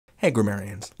Hey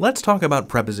grammarians, let's talk about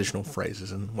prepositional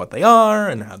phrases and what they are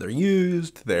and how they're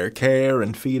used, their care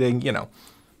and feeding, you know.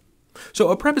 So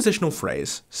a prepositional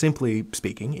phrase, simply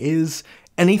speaking, is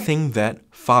anything that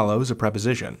follows a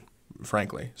preposition,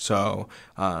 frankly. So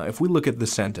if we look at the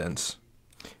sentence,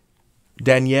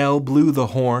 Danielle blew the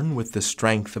horn with the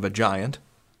strength of a giant.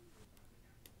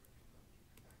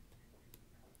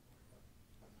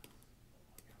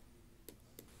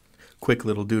 Quick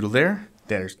little doodle there.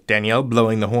 There's Danielle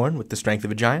blowing the horn with the strength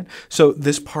of a giant. So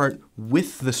this part,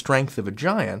 with the strength of a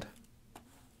giant,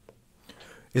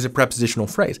 is a prepositional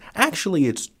phrase. Actually,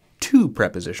 it's two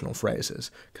prepositional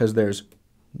phrases, because there's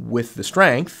with the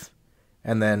strength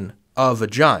and then of a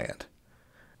giant.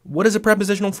 What is a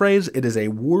prepositional phrase? It is a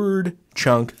word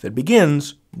chunk that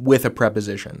begins with a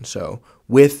preposition. So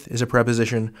with is a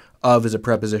preposition, of is a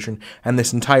preposition, and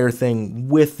this entire thing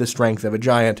with the strength of a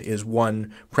giant is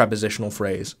one prepositional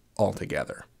phrase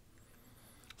altogether,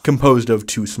 composed of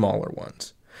two smaller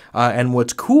ones. And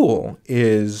what's cool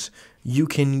is you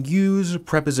can use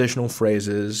prepositional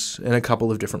phrases in a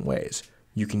couple of different ways.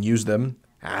 You can use them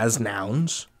as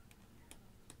nouns.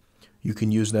 You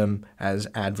can use them as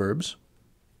adverbs.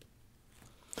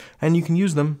 And you can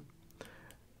use them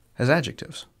as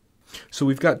adjectives. So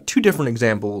we've got two different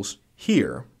examples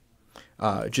here,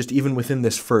 just even within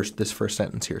this first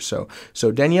sentence here. So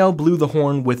Danielle blew the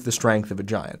horn with the strength of a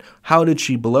giant. How did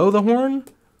she blow the horn?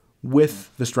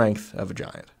 With the strength of a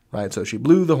giant, right? So she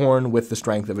blew the horn with the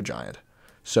strength of a giant.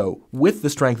 So with the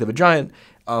strength of a giant,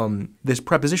 this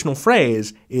prepositional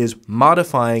phrase is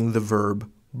modifying the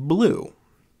verb blew.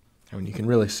 I mean, you can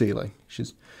really see, like,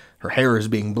 her hair is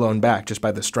being blown back just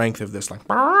by the strength of this, like,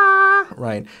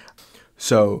 right?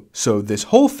 So this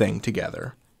whole thing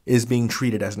together is being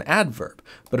treated as an adverb.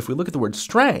 But if we look at the word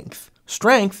strength,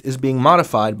 strength is being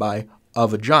modified by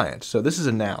of a giant. So this is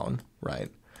a noun, right?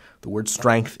 The word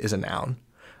strength is a noun.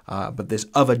 But this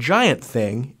of a giant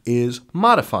thing is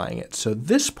modifying it. So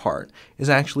this part is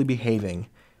actually behaving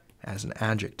as an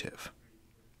adjective.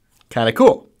 Kind of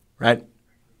cool, right?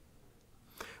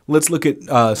 Let's look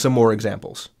at some more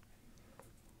examples.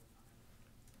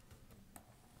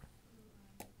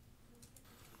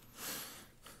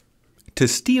 To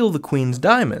steal the Queen's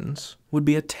diamonds would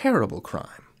be a terrible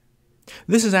crime.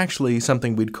 This is actually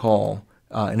something we'd call,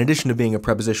 in addition to being a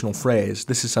prepositional phrase,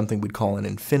 this is something we'd call an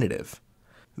infinitive.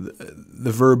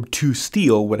 The verb to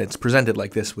steal, when it's presented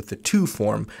like this with the to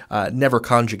form, never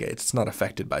conjugates. It's not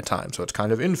affected by time, so it's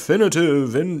kind of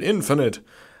infinitive and infinite.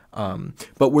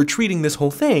 But we're treating this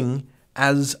whole thing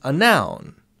as a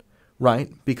noun,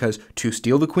 right? Because to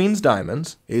steal the Queen's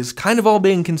diamonds is kind of all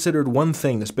being considered one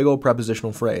thing, this big old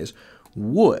prepositional phrase,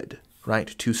 would, right?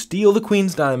 To steal the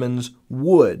Queen's diamonds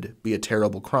would be a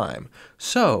terrible crime.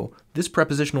 So this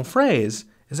prepositional phrase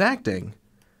is acting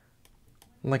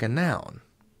like a noun.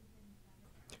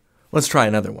 Let's try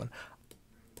another one.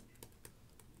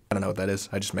 I don't know what that is.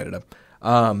 I just made it up.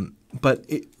 But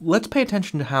let's pay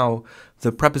attention to how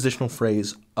the prepositional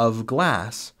phrase of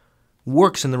glass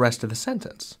works in the rest of the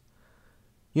sentence.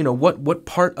 You know, what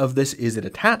part of this is it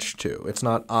attached to? It's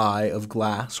not I of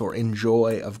glass or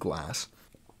enjoy of glass.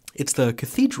 It's the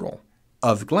cathedral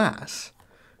of glass.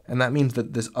 And that means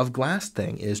that this of glass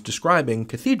thing is describing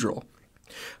cathedral.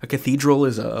 A cathedral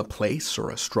is a place or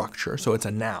a structure, so it's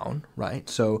a noun, right?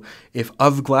 So if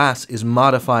of glass is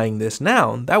modifying this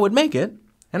noun, that would make it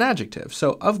an adjective.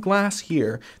 So of glass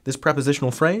here, this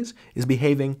prepositional phrase is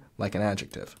behaving like an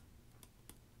adjective.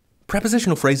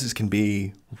 Prepositional phrases can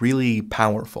be really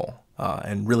powerful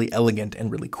and really elegant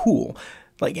and really cool.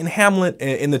 Like in Hamlet,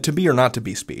 in the to be or not to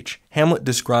be speech, Hamlet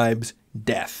describes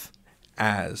death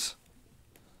as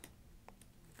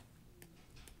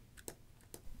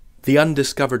the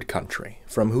undiscovered country,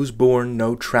 from whose bourne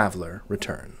no traveler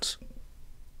returns.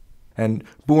 And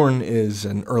bourne is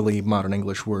an early modern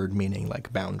English word meaning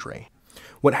like boundary.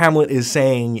 What Hamlet is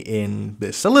saying in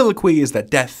this soliloquy is that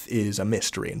death is a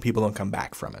mystery and people don't come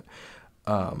back from it.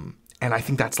 And I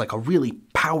think that's like a really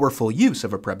powerful use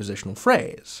of a prepositional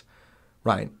phrase,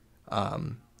 right?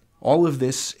 All of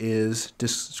this is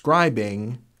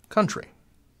describing country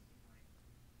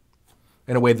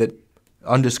in a way that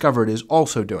undiscovered is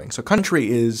also doing. So country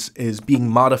is being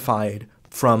modified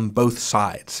from both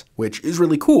sides, which is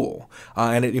really cool,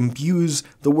 and it imbues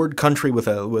the word country with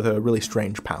a really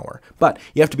strange power. But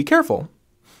you have to be careful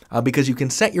because you can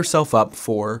set yourself up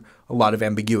for a lot of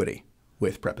ambiguity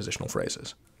with prepositional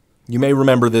phrases. You may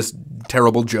remember this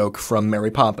terrible joke from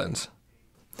Mary Poppins.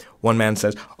 One man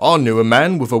says, "I knew a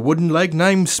man with a wooden leg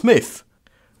named Smith."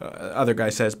 Other guy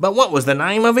says, "But what was the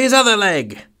name of his other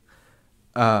leg?"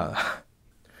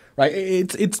 Right?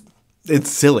 It's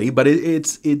It's silly, but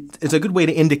it's a good way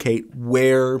to indicate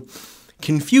where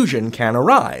confusion can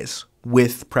arise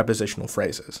with prepositional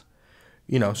phrases.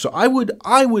 So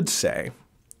I would say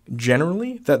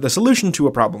generally that the solution to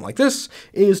a problem like this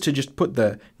is to just put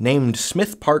the named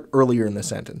Smith part earlier in the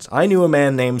sentence. I knew a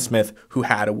man named Smith who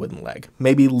had a wooden leg.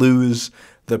 Maybe lose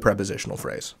the prepositional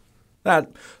phrase.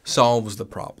 That solves the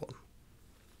problem.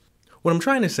 What I'm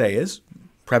trying to say is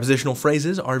prepositional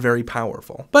phrases are very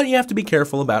powerful, but you have to be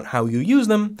careful about how you use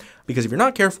them, because if you're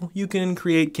not careful, you can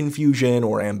create confusion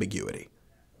or ambiguity.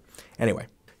 Anyway,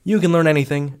 you can learn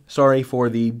anything. Sorry for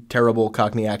the terrible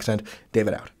Cockney accent.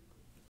 David out.